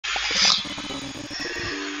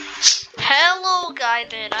I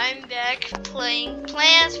did. I'm back playing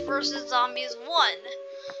Plants vs Zombies 1.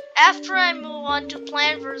 After I move on to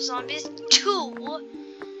Plants vs Zombies 2,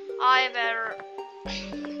 I better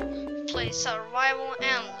play Survival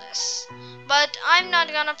Endless. But I'm not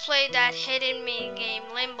gonna play that hidden mini game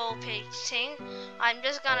Limbo Pig thing. I'm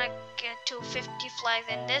just gonna get to 50 flags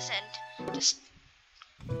in this and just...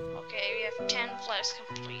 Okay, we have 10 flags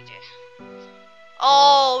completed.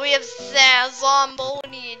 Oh, we have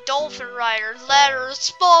Zomboni, Dolphin Riders, Ladders,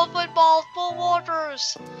 Small Footballs, Full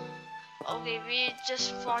Waters. Okay, we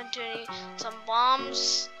just want to need some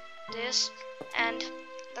bombs, this, and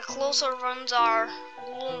the closer ones are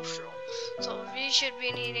Gloom Shroom. So we should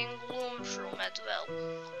be needing Gloom Shroom as well.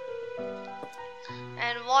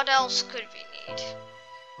 And what else could we need?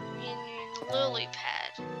 We need Lily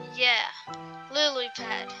Pad. Yeah, Lily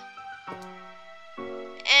Pad.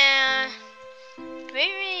 And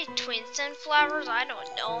maybe twin sunflowers, I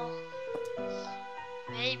don't know.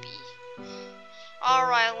 Maybe.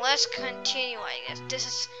 Alright, let's continue, I guess.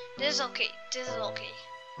 This is okay. This is okay.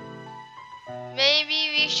 Maybe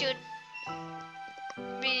we should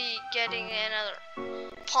be getting another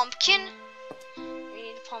pumpkin. We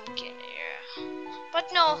need pumpkin here.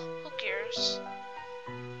 But no, who cares?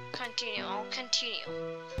 Continue, I'll continue.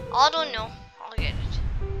 I don't know, I'll get it.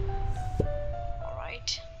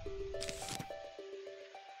 Alright.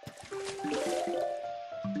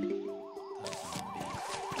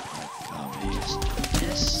 Just do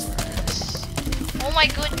this. Oh my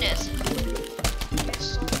goodness. There's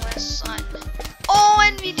so less sun. Oh,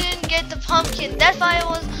 and we didn't get the pumpkin. That's why I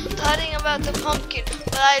was thoughting about the pumpkin.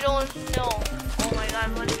 But I don't know. Oh my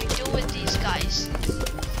god, what do we do with these guys?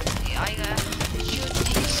 Okay, I gotta shoot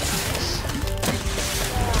these guys.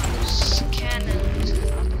 Bombs, cannons,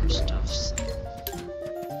 and other stuffs.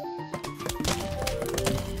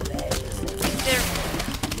 There.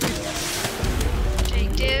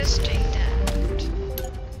 Take this, take that.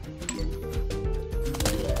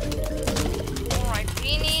 Alright,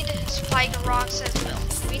 we need spike rocks as well.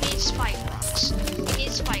 We need spike rocks. We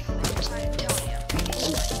need spike rocks, I'm telling you.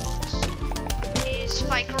 We need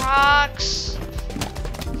spike rocks.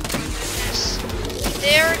 Goodness.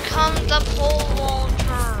 There come the pole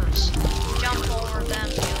Valters. Jump over them,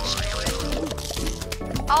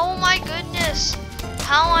 oh my goodness.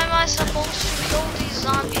 How am I supposed to kill these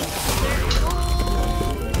zombies? There are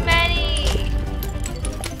too many.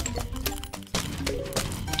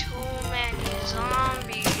 Too many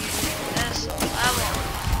zombies in this level.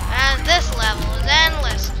 And this level is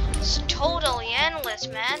endless. It's totally endless,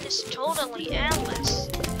 man. It's totally endless.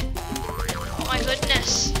 Oh my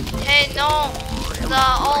goodness. Hey, no. The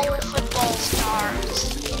all football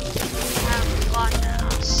stars have gotten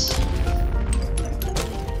us.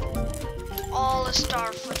 All the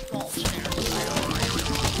star football players.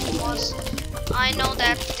 I know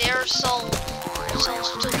that they're so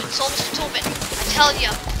stupid. I tell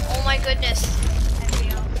you. Oh my goodness.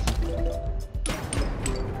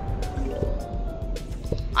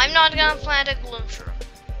 I'm not gonna plant a Gloom Shroom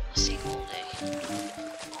a single day.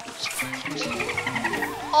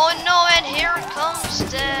 Oh no, and here comes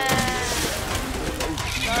the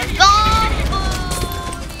Zomboni.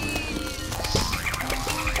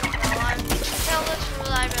 Well, I'm to tell the truth,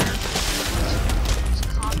 I better use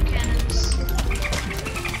comp cannons.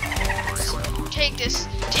 Take this,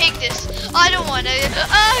 take this. I don't want to.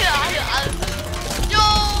 No,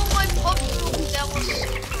 my pumpkin. That was so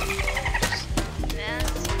close. Man.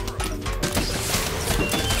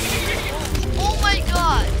 Oh my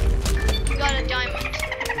god. We got a diamond.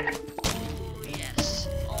 Yes.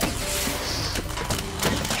 Oh yes.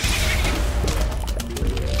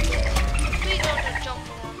 Please don't jump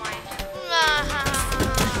over my.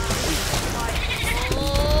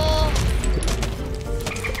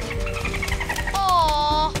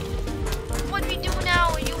 Oh. What do we do now?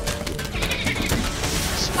 You.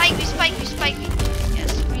 Spike me.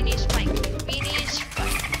 Yes, we need spike. We need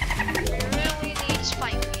spike. We really need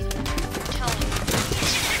spike. I'm telling you.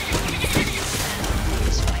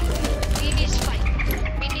 We need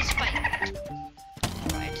spike.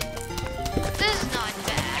 Alright. This is not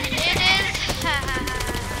bad. It is.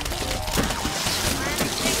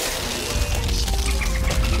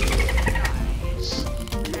 Guys.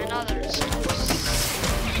 And other stuff.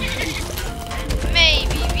 And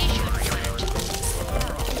maybe we should plant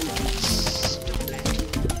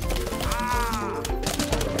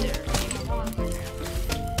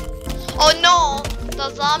oh no! The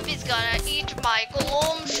zombie's gonna eat my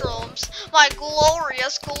Gloom Shrooms. My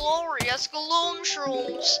glorious Gloom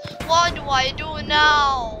Shrooms. What do I do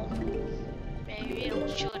now? Maybe it'll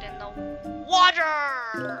shoot in the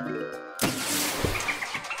water.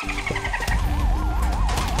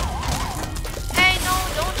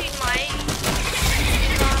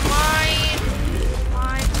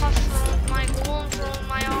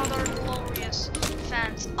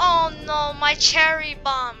 Oh no, my cherry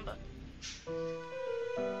bomb.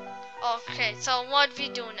 Okay, so what we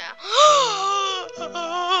do now?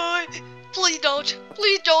 Please don't,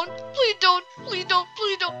 please don't, please don't, please don't,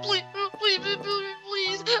 please don't, please, please, please,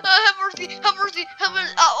 please, have mercy, have mercy, have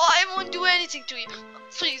mercy. I won't do anything to you.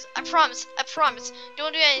 Please, I promise,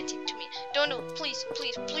 don't do anything to me. Don't do, please,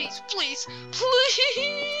 please, please, please, please,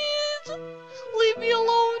 leave me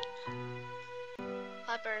alone.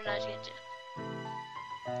 I better not get you.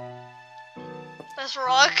 Let's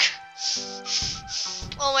rock.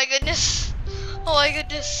 Oh my goodness. Oh my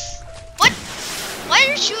goodness. What? Why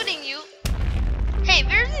are you shooting you? Hey,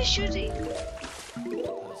 where is he shooting? Alright.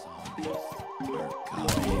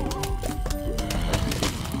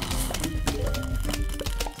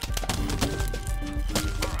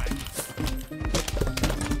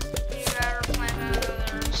 We better find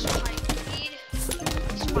another Spikeweed.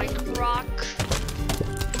 Spike rock.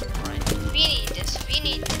 Alright. We need this. We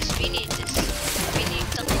need this. We need this. We need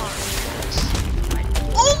the large. Right.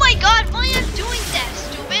 Oh my god, why am I doing that,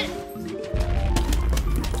 stupid?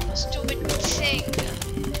 Stupid thing.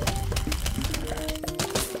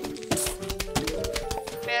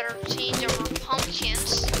 Better change our pumpkins.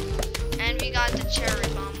 And we got the cherry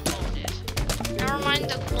bomb loaded. Never mind,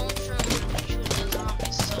 the Gloom will shoot the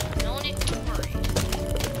zombies, so no need to worry.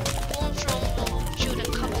 Gloom will shoot a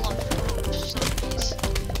couple of zombies.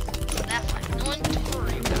 So that's fine. No need to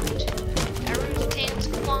worry about. Everything's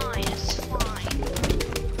fine. It's fine.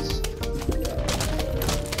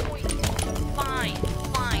 Fine.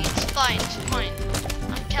 Fine. It's fine. It's fine.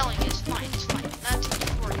 I'm telling you, it's fine. It's fine. Nothing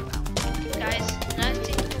to worry about. Guys,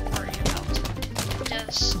 nothing to worry about.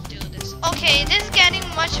 Just do this. Okay, this is getting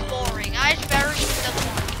much boring. I better shoot the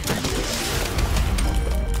one.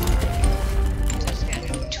 This is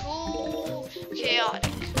getting too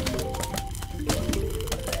chaotic.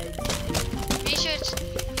 We should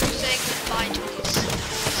say goodbye to this.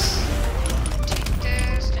 Take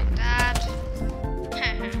this, take that.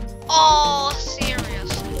 Oh,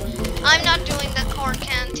 seriously. I'm not doing the card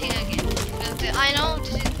can thing again. Because I know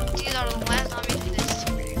these are the last zombies in this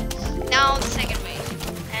series. Now the second wave.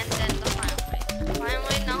 And then the final wave.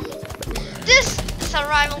 Finally, now. This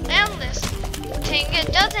survival endless thing, it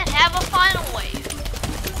doesn't have a final wave.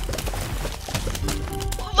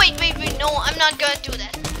 Wait. No, I'm not gonna do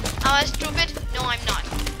that. Am I stupid? No, I'm not.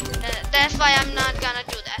 That's why I'm not gonna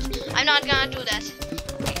do that. I'm not gonna do that.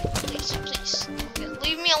 Okay, please. Okay,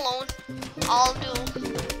 leave me alone. I'll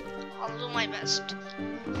do my best.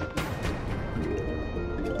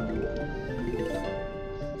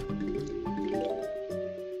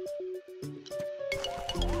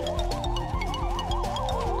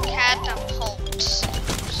 Catapults.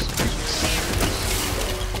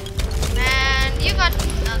 Man, you got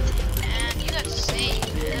nothing, man. You got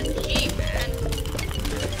save, man. Gee, man.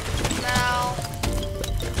 Well,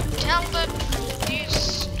 tell the you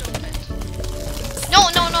stupid. No,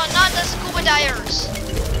 not the scuba divers.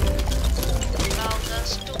 Well, the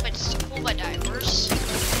stupid scuba divers.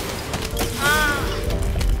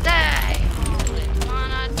 They all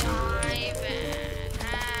wanna dive in,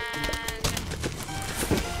 and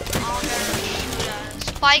I'll better shoot a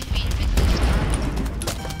Spikeweed with this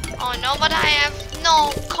guy. Oh no, but I have no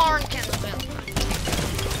corn can build.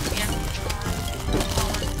 We have to try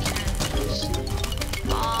corn cans.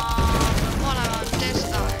 What about this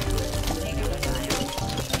guy? He gonna die.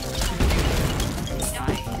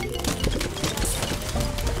 Die.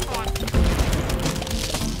 Come on.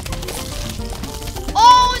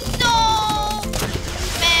 Oh no!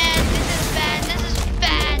 Man, this is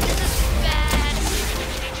bad. This is bad.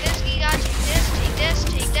 Take this, Giga. Take this.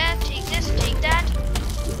 Take that. Take this. Take that.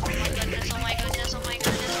 Oh my goodness.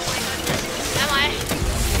 Am I?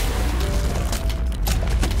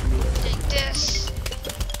 Take this.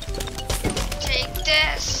 Take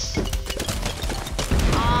this.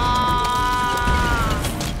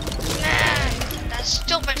 Man, that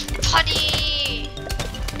stupid putty.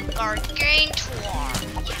 Gargantuar.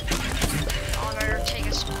 I'll better take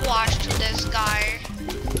a squash to this guy.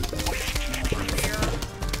 Here.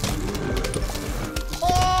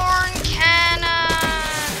 Horn cannon.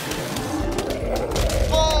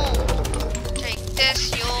 Boom. Take this,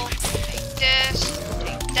 yo. Take this.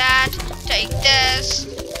 Take that. Take this.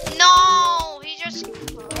 No! He just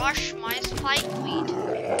crushed my Spikeweed.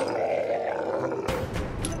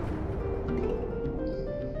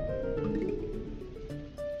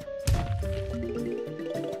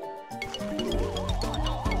 Oh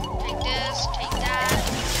no. Take this, take that,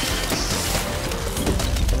 take this.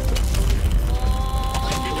 Oh,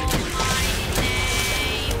 my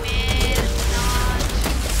name is not.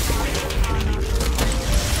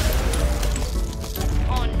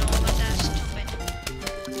 Oh no.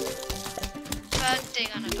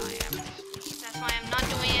 they're gonna die. That's why I'm not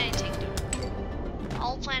doing anything.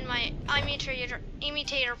 I'll plant my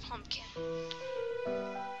imitator pumpkin.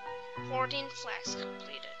 14 flags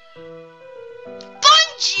completed.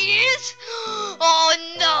 Sponges! Oh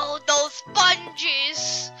no, those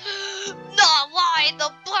sponges! No, why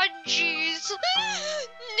the sponges?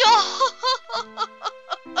 No!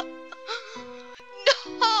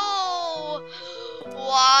 No!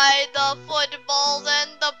 Why the footballs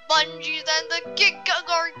and the bungees and the Giga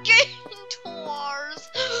Gargantuars?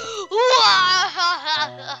 Why?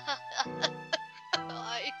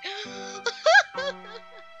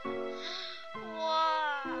 Why?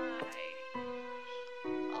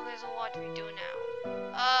 Okay, so what do we do now?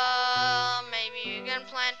 Maybe we can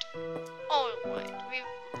plant. Oh wait,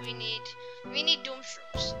 we need doom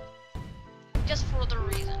shrooms. Just for the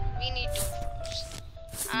reason we need doom shrooms.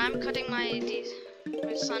 And I'm cutting my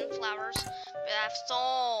sunflowers. We have so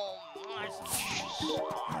much.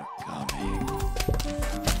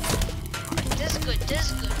 This is good. This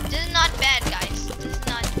is good. This is not bad, guys. This is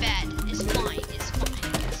not bad. It's fine. It's fine.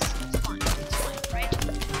 Yes, it's fine. It's fine, right?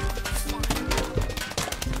 It's fine.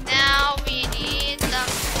 Now we need the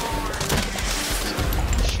corn.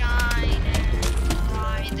 Shine and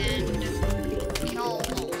ride and kill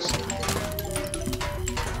those guys.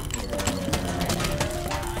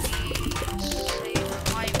 Save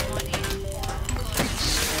my money for goods.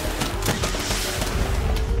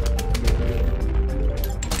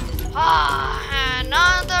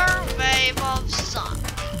 Another wave of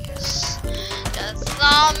zombies. The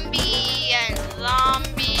zombie and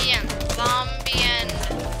zombie and zombie and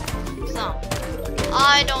zombie.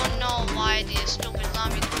 I don't know why these stupid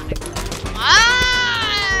zombies want to come to my.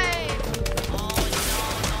 Oh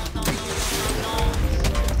no.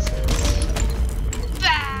 This is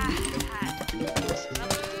bad. This is a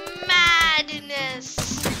madness.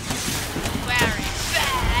 Very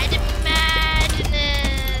bad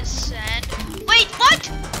madness. And wait, what?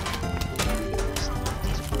 Some of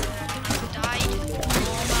these people have died.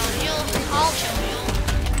 Oh well, I'll show you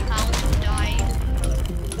how to die.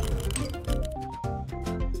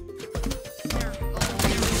 There we go.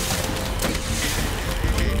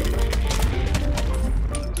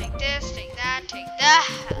 Take this, take that, take that.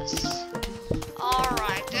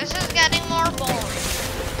 Alright, this is getting more boring.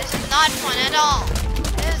 This is not fun at all.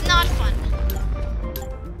 This is not fun.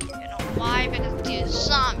 You know why? Because these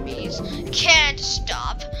zombies can't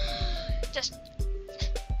stop. Just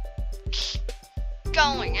keep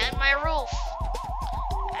going at my roof.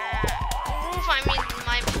 Roof, I mean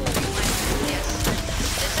my pool. Yes.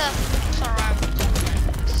 It's a survival pool.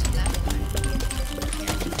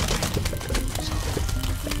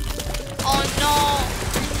 Oh no!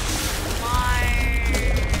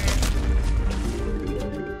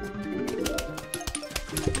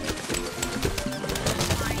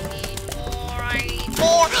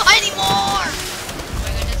 I need more!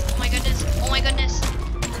 Oh my goodness, oh my goodness.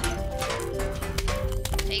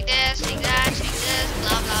 Take this, take that, take this,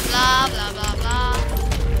 blah blah blah, blah blah blah.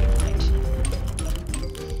 Right.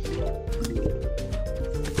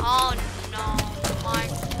 Oh no, my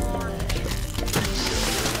corn.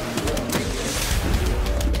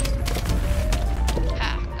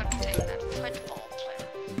 Gotta take that football player.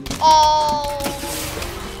 Oh,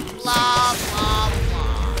 blah blah blah.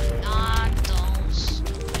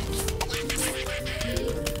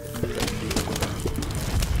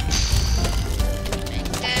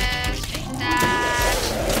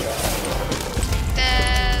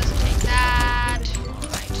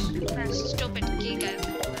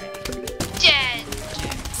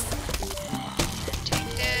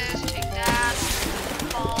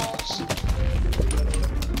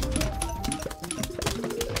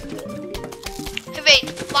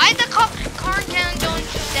 Why the car cannon don't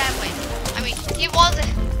shoot that way? I mean, he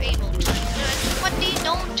wasn't able to shoot it, but they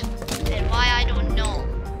don't. And why, I don't know.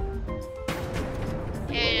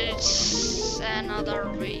 It's another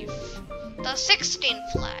wave. The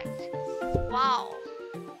 16th flag. Wow.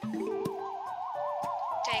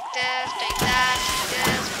 Take this, take that, take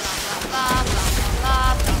this, blah blah blah,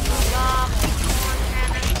 blah blah blah, blah blah. More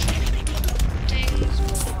cannon. Things,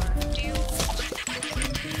 more duels.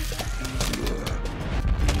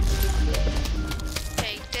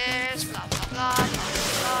 Blah blah blah blah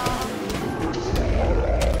blah.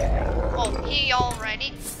 Oh, he already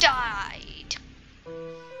died.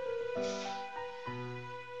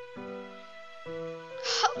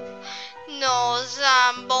 No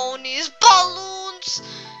Zomboni's balloons,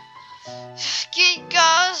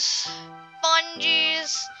 Gigas,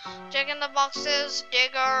 bungees, check in the boxes,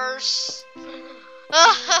 diggers.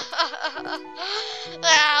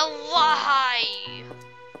 Why?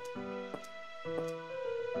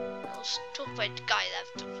 stupid guy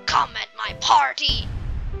have to come at my party.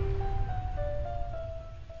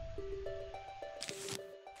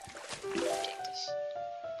 Take this.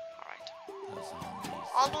 Alright.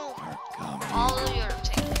 I'll do your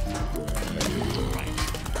thing. Alright.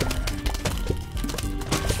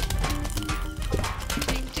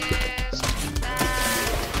 Take this, take that,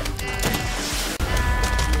 take this,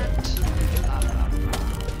 take that.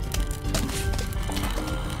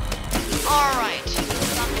 Alright.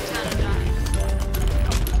 Something's gonna die.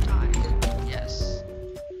 Yes.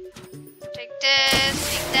 Take this,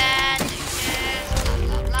 take that, take this, blah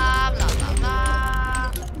blah blah blah blah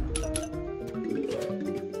blah.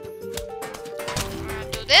 We're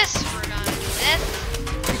gonna do this, we're gonna do this.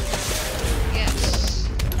 Yes.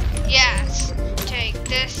 Yes. Take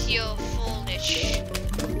this, you foolish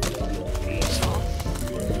piece of.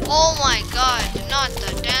 Oh my god, not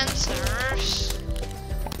the dancers.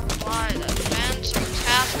 Why the dancers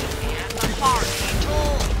have to be at the party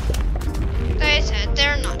too? They said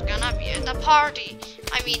they're not gonna be at the party.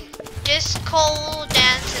 I mean, disco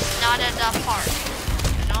dance is not at the party,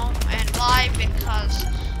 you know? And why? Because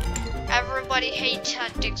everybody hates the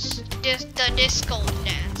disco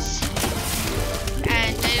dance.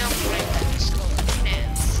 And they don't like the disco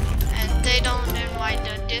dance. And they don't invite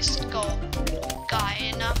the disco guy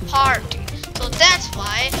in a party. So that's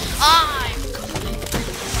why I'm going to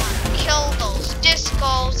kill those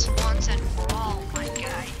discos once and for all, my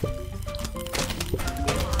guy.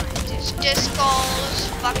 These discos,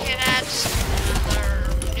 bucket hats, and other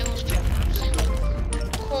newspapers.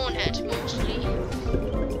 And cone hats mostly.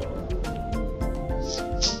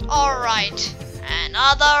 Alright,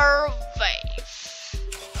 another wave.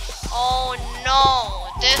 Oh no,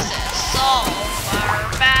 this is so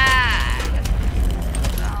bad.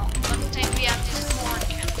 Well, good thing we have this corn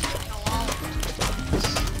can kill all of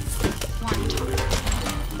these one time.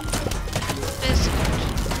 Physical.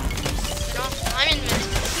 You know, I'm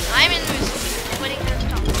invincible. I'm invincible. Nobody can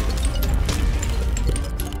stop me.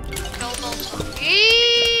 Kill those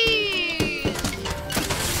zombies.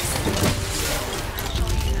 I'll show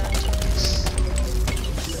you how to do this.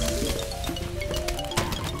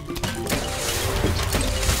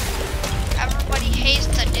 Everybody hates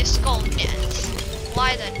the disco dance. Why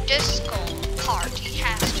the disco party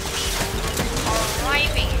has to be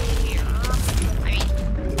arriving here? I mean,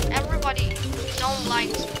 everybody don't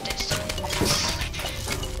like disco dance.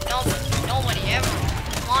 Nobody ever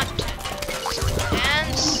wanted disco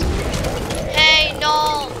dance. Hey,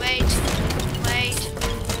 no, wait.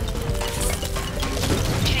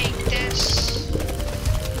 Take this.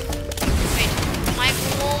 Wait, my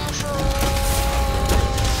Gloom Shroom.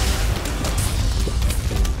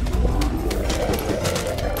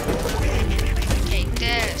 Take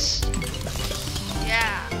this.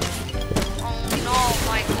 Yeah. Oh no,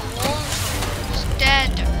 my Gloom Shroom is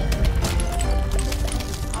dead.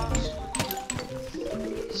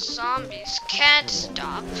 Zombies can't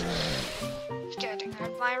stop getting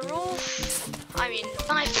at my roof. I mean,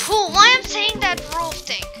 my pool. Why I'm saying that roof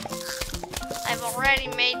thing? I've already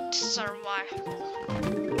made survival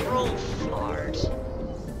roof hard.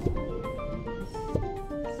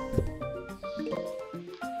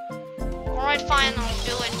 Alright, fine. I'll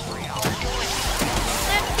do it for you. I'll do it.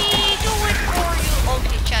 Let me do it for you.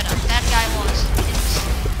 Okay, shut up. That guy was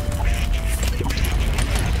insane.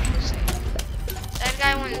 That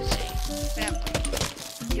guy was insane. Exactly.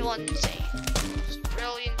 He was insane. He was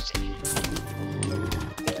really insane.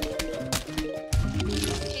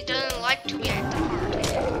 He doesn't like to be at the party.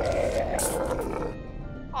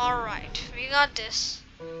 Alright, we got this.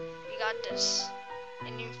 We got this.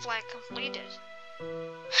 Enemy flag completed.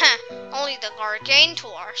 Heh, only the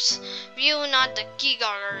Gargantuars. View not the Giga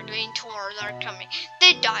Gargantuars are coming.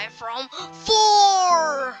 They die from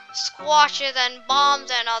 4 squashes and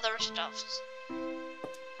bombs and other stuffs.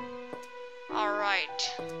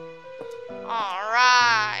 Alright.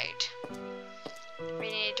 We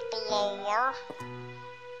need blower.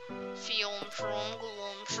 Fume Shroom,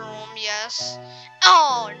 Gloom Shroom, yes.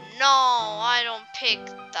 Oh no, I don't pick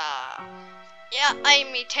the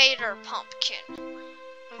Imitater pumpkin.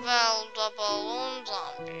 Well, the balloon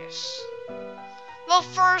zombies. Well,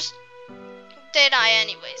 first they die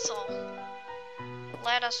anyway, so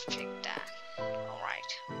let us pick that.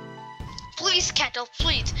 Alright. Please, Cattail,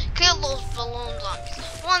 please kill those balloon zombies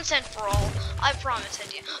once and for all. I promise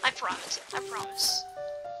it, you. I promise.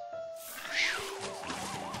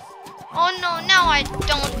 Oh no, now I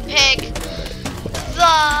don't pick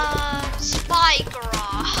the Spikeweed.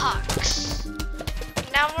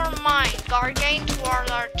 Never mind, Gargantuar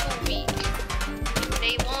are too weak.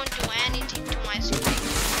 They won't do anything to my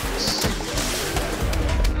Spikeweed.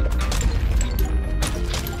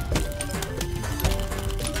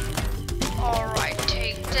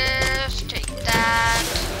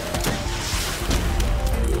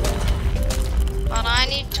 I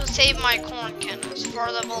need to save my corn cannons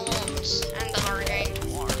for the balloons and the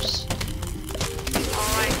Gargantuars.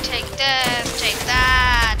 Alright, take this, take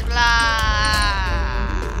that, blah.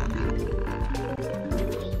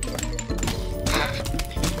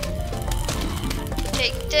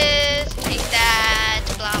 Take this, take that,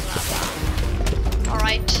 blah blah blah.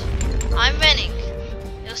 Alright, I'm winning.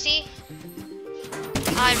 You see?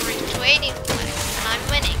 I've reached 80 flags and I'm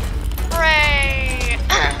winning. Hooray!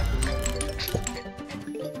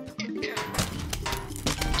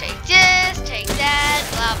 Take this, take that,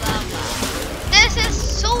 blah blah blah. This is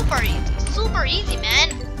super easy, man.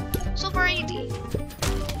 Super easy.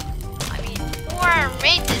 I mean, whoever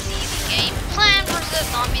made this easy game, Plant vs.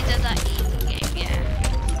 Zombies is an easy game, yeah.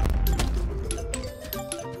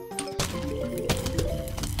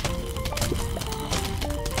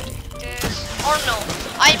 This, or no,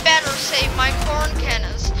 I better save my corn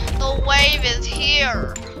cannons. The wave is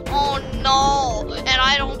here. Oh no, and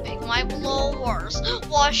I don't pick my blowers.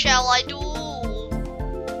 What shall I do?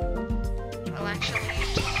 Well, actually,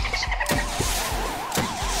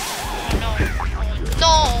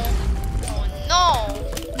 oh no,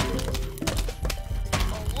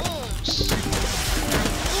 balloons,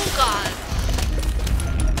 Buggees.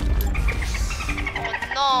 Oh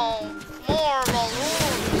no, more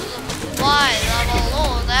balloons. Why the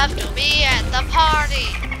balloons have to be at the party?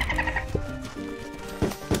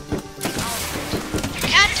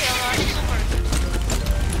 Cattail are super good.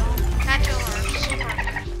 Cattail are super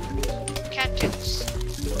good. Cattails.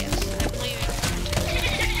 Yes, I believe in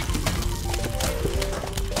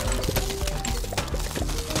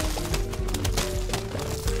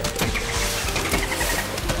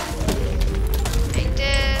Take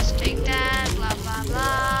this, take that, blah blah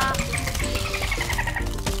blah.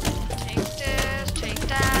 Take this, take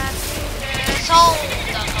that, take this. Oh,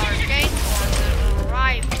 the Gargantuars have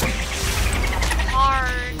arrived.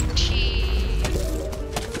 Party.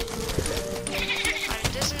 I mean,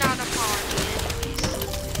 this is not a party anyways.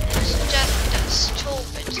 It's just a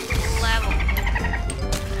stupid level.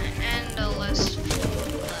 An endless level.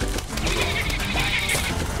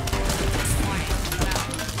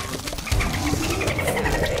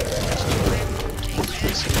 Take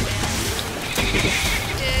this,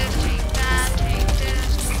 take that, take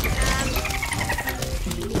this, take that.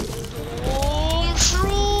 Boom,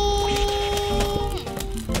 Shroom!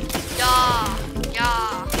 Yeah.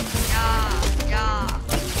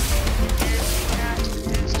 This,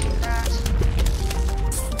 that.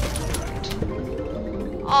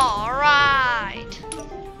 Alright.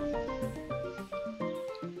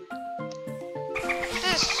 This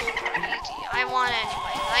is super easy. I won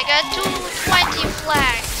anyway. I got 220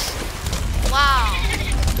 flags. Wow.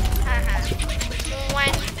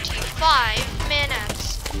 25 minutes.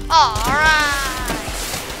 Alright.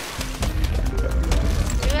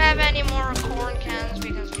 Do you have any more corn cans?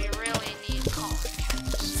 Because we really need corn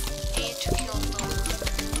cans. We need to kill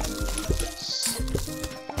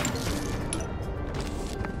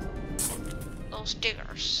those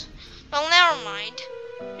diggers. Well, never mind.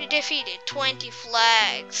 We defeated 20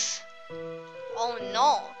 flags. Oh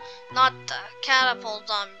no, not the catapult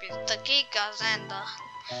zombies, the Gigas and the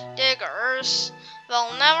diggers.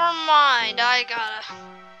 Well, never mind. I gotta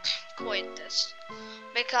quit this.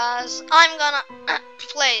 Because I'm gonna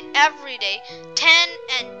play every day 10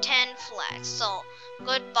 and 10 flags. So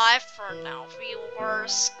goodbye for now,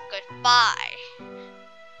 viewers. Goodbye.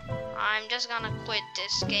 I'm just gonna quit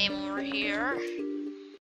this game over here.